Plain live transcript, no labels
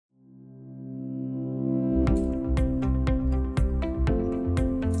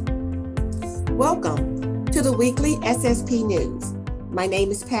Welcome to the weekly SSP News. My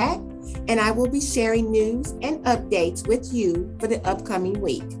name is Pat, and I will be sharing news and updates with you for the upcoming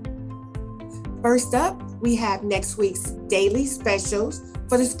week. First up, we have next week's daily specials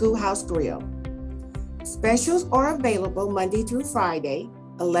for the Schoolhouse Grill. Specials are available Monday through Friday,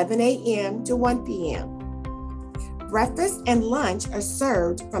 11 a.m. to 1 p.m. Breakfast and lunch are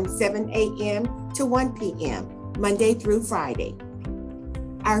served from 7 a.m. to 1 p.m., Monday through Friday.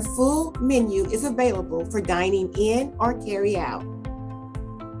 Our full menu is available for dining in or carry out.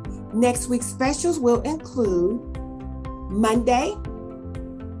 Next week's specials will include Monday,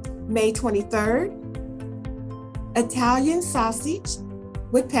 May 23rd, Italian sausage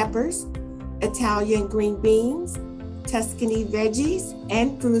with peppers, Italian green beans, Tuscany veggies,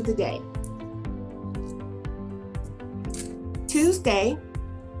 and fruit of the day. Tuesday,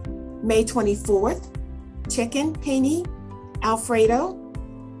 May 24th, chicken penne Alfredo,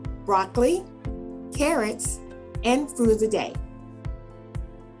 broccoli, carrots, and fruit of the day.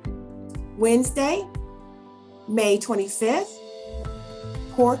 Wednesday, May 25th,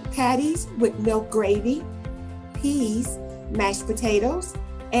 pork patties with milk gravy, peas, mashed potatoes,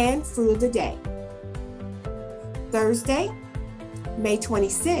 and fruit of the day. Thursday, May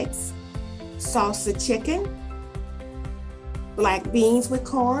 26th, salsa chicken, black beans with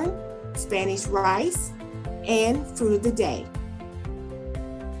corn, Spanish rice, and fruit of the day.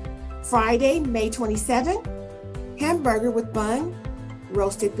 Friday, May 27th, hamburger with bun,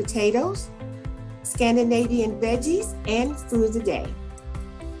 roasted potatoes, Scandinavian veggies, and fruit of the day.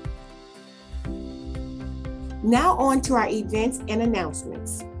 Now on to our events and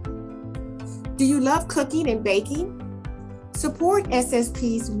announcements. Do you love cooking and baking? Support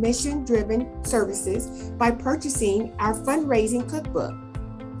SSP's mission-driven services by purchasing our fundraising cookbook,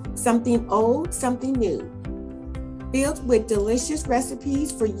 Something Old, Something New, filled with delicious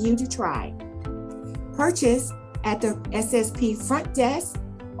recipes for you to try. Purchase at the SSP front desk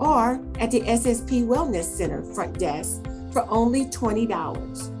or at the SSP Wellness Center front desk for only $20.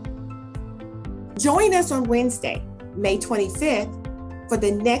 Join us on Wednesday, May 25th for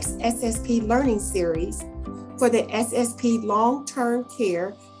the next SSP Learning Series for the SSP Long-Term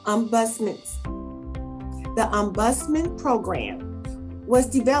Care Ombudsman. The Ombudsman Program was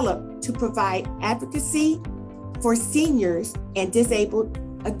developed to provide advocacy for seniors and disabled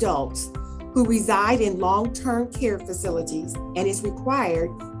adults who reside in long-term care facilities and is required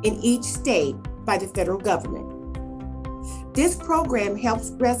in each state by the federal government. This program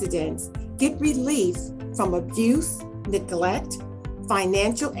helps residents get relief from abuse, neglect,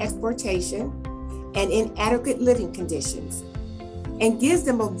 financial exploitation, and inadequate living conditions, and gives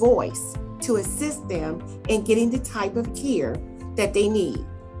them a voice to assist them in getting the type of care that they need.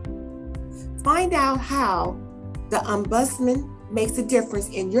 Find out how the Ombudsman makes a difference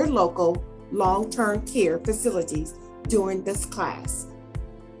in your local long-term care facilities during this class.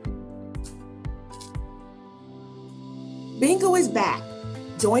 Bingo is back.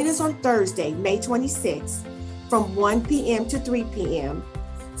 Join us on Thursday, May 26th from 1 p.m. to 3 p.m.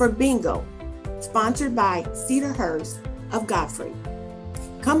 for Bingo, sponsored by Cedarhurst of Godfrey.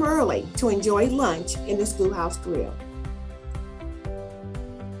 Come early to enjoy lunch in the Schoolhouse Grill.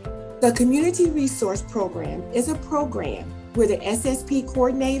 The Community Resource Program is a program where the SSP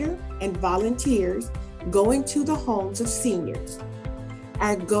coordinator and volunteers go into the homes of seniors.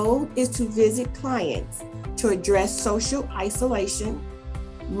 Our goal is to visit clients to address social isolation,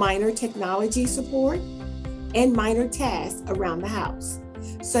 minor technology support, and minor tasks around the house,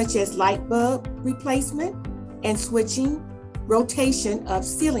 such as light bulb replacement and switching rotation of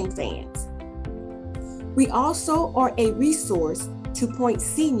ceiling fans. We also are a resource to point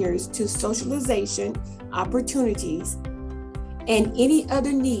seniors to socialization opportunities and any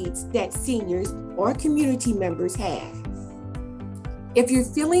other needs that seniors or community members have. If you're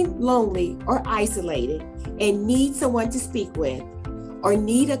feeling lonely or isolated and need someone to speak with, or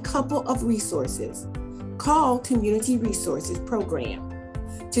need a couple of resources, call Community Resources Program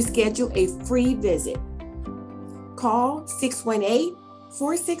to schedule a free visit. Call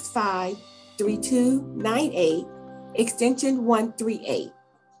 618-465-3298, extension 138.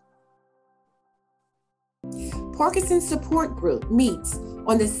 Parkinson's Support Group meets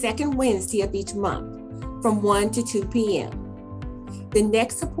on the second Wednesday of each month from 1 to 2 p.m. The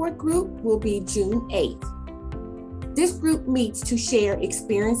next support group will be June 8th. This group meets to share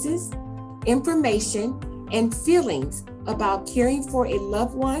experiences, information, and feelings about caring for a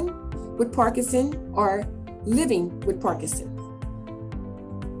loved one with Parkinson or living with Parkinson.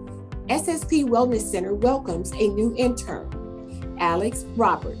 SSP Wellness Center welcomes a new intern, Alex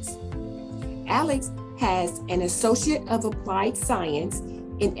Roberts. Alex has an Associate of Applied Science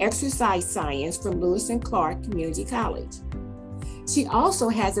in exercise science from Lewis and Clark Community College. She also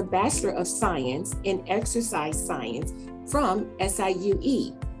has a Bachelor of Science in exercise science from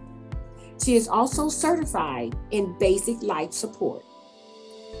SIUE. She is also certified in basic life support.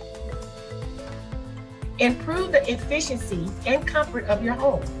 Improve the efficiency and comfort of your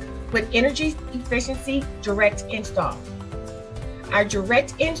home with energy efficiency direct install. Our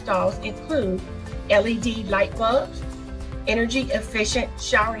direct installs include LED light bulbs, energy efficient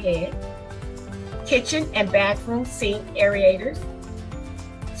shower head, kitchen and bathroom sink aerators,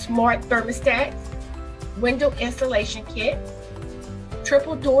 smart thermostats, window installation kit,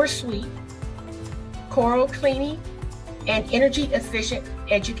 triple door suite, coral cleaning, and energy efficient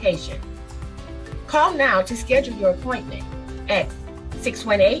education. Call now to schedule your appointment at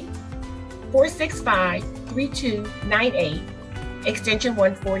 618-465-3298, extension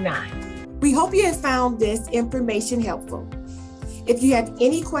 149. We hope you have found this information helpful. If you have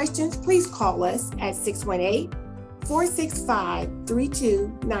any questions, please call us at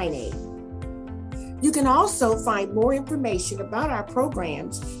 618-465-3298. You can also find more information about our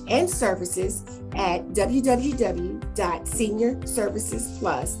programs and services at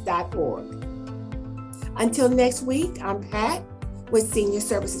www.seniorservicesplus.org. Until next week, I'm Pat with Senior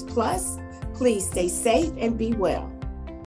Services Plus. Please stay safe and be well.